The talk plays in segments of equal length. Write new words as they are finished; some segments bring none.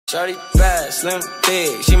Shawty bad, slim,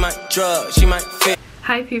 big, she might drug, she might fit.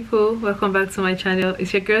 Hi people, welcome back to my channel.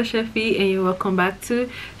 It's your girl Sheffy and you're welcome back to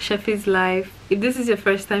Sheffy's Life. If this is your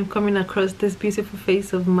first time coming across this beautiful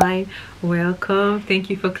face of mine, welcome. Thank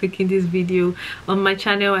you for clicking this video. On my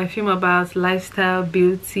channel I film about lifestyle,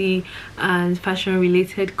 beauty and fashion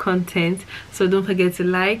related content, so don't forget to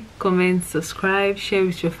like, comment, subscribe, share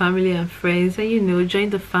with your family and friends, and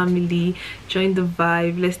join the family, join the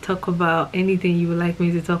vibe. Let's talk about anything you would like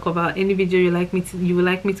me to talk about. Any video you would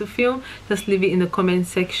like me to film, just leave it in the comment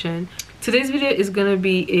section. Today's video is gonna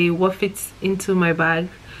be a what fits into my bag.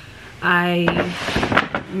 I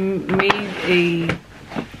made a,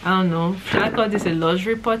 I don't know, should I call this a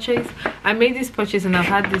luxury purchase? I made this purchase and I've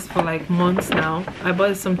had this for like months now. I bought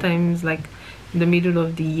it sometimes like in the middle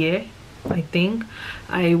of the year, I think.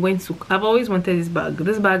 I've always wanted this bag.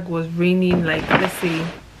 This bag was raining, like, let's say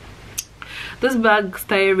this bag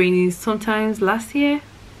started raining sometimes last year.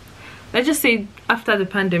 Let's just say after the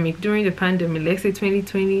pandemic, during the pandemic, let's say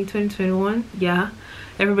 2020, 2021, yeah.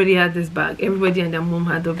 Everybody had this bag. Everybody and their mom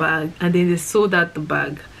had the bag, and then they sold out the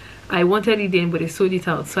bag. I wanted it then, but they sold it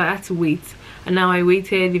out, so I had to wait. And now I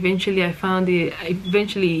waited. Eventually I found it.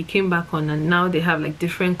 Eventually it came back on, and now they have like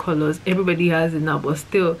different colors. Everybody has it now, but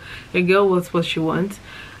still a girl wants what she wants.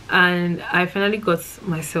 And I finally got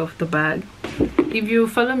myself the bag. If you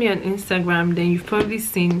follow me on Instagram, then you've probably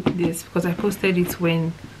seen this because I posted it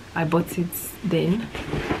when I bought it then.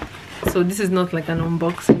 So this is not like an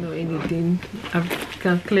unboxing or anything. I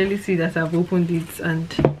can clearly see that I've opened it and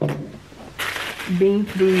been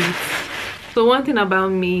through it. So one thing about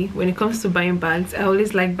me, when it comes to buying bags, I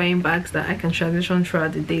always like buying bags that I can transition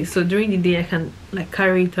throughout the day. So during the day I can like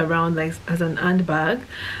carry it around like as an handbag,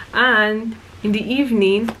 and in the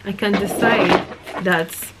evening I can decide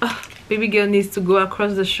that baby girl needs to go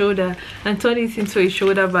across the shoulder and turn it into a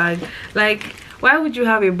shoulder bag. Like, why would you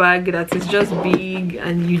have a bag that is just big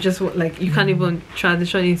and you just want, like, you can't even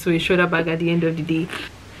transition into a shoulder bag at the end of the day?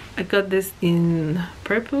 I got this in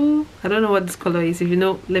purple. I don't know what this color is. If you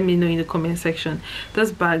know, let me know in the comment section.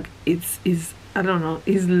 This bag is I don't know,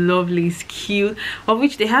 it's lovely, it's cute, of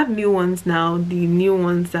which they have new ones now, the new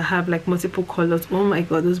ones that have like multiple colors. Oh my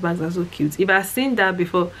god, those bags are so cute. If I had seen that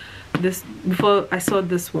before I saw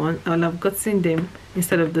this one, I would have gotten them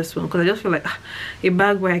instead of this one, because I just feel like a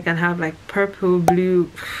bag where I can have like purple, blue,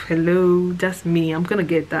 hello, that's me. I'm gonna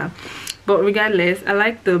get that. But regardless, I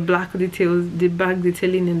like the black details, the back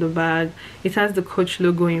detailing in the bag. It has the Coach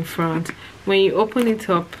logo in front. When you open it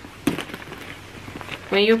up,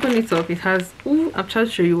 it has, I'm trying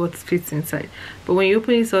to show you what fits inside, but when you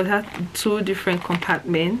open it up, it has two different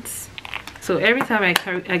compartments. So every time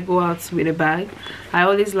I go out with a bag, I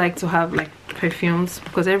always like to have like perfumes,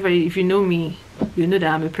 because everybody, if you know me, you know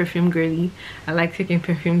that I'm a perfume girly. I like taking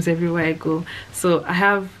perfumes everywhere I go. So I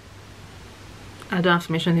don't have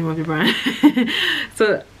to mention the name of the brand.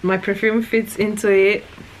 So my perfume fits into it.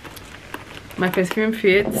 My perfume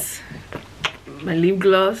fits. My lip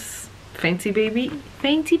gloss, Fenty Baby,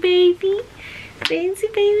 hand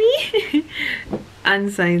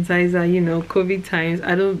sanitizer, COVID times,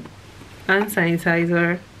 hand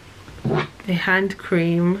sanitizer, a hand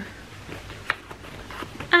cream,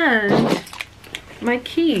 and my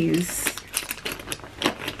keys.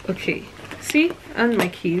 Okay, see, and my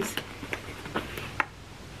keys,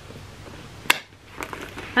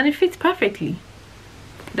 and it fits perfectly.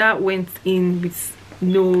 That went in with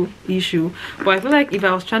no issue. But I feel like if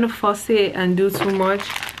I was trying to force it and do too much,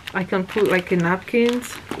 I can put like a napkin.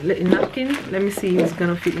 Let me see if it's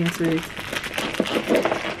gonna fit into it.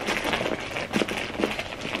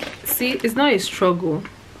 See, it's not a struggle.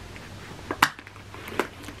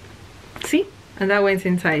 See, and that went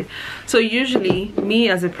inside. So usually me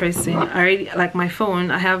as a person, I already, like my phone,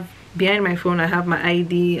 I have behind my phone, I have my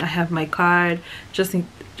ID, I have my card, just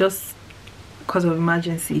because of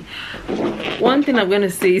emergency. One thing I'm gonna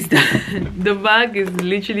say is that the bag is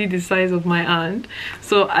literally the size of my hand,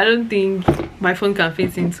 so I don't think my phone can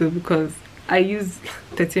fit into it, because I use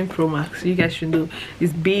 13 Pro Max, so you guys should know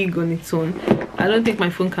it's big on its own. I don't think my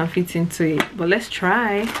phone can fit into it, but let's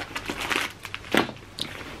try.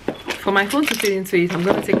 For my phone to fit into it, I'm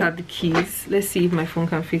gonna take out the keys. Let's see if my phone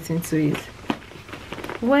can fit into it.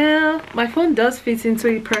 Well, my phone does fit into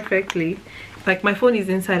it perfectly. Like, my phone is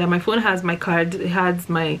inside and my phone has my card, it has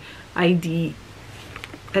my ID.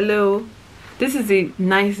 Hello, this is a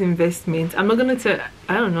nice investment. I'm not gonna tell,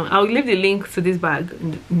 I don't know, I'll leave the link to this bag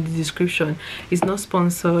in the description. It's not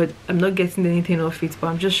sponsored, I'm not getting anything off it, but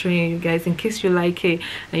I'm just showing you guys in case you like it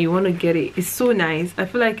and you want to get it. It's so nice. I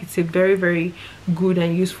feel like it's a very, very good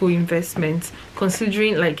and useful investment,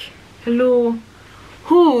 considering, like, hello,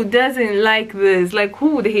 Who doesn't like this? Like,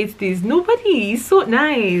 who would hate this? Nobody. It's so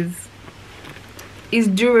nice. It's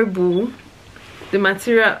durable. The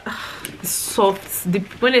material is soft.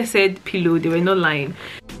 When I said pillow, they were not lying.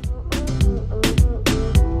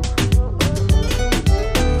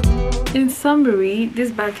 In summary,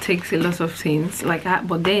 this bag takes a lot of things, like that,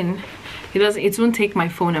 but then it won't take my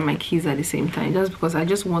phone and my keys at the same time, just because I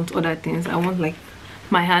just want other things. I want like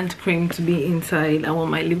my hand cream to be inside, I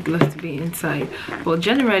want my lip gloss to be inside, but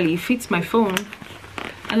generally it fits my phone,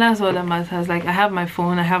 and that's all that matters. Like, I have my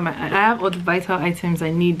phone, I have all the vital items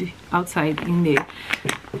I need outside in there.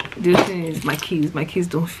 The thing is, my keys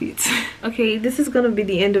don't fit. Okay, this is gonna be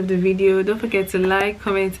the end of the video. Don't forget to like,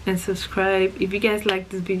 comment and subscribe. If you guys like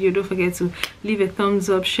this video, don't forget to leave a thumbs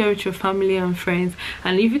up, share with your family and friends,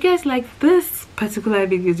 and if you guys like this particular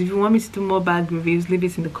videos, if you want me to do more bag reviews, leave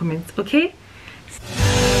it in the comments. Okay.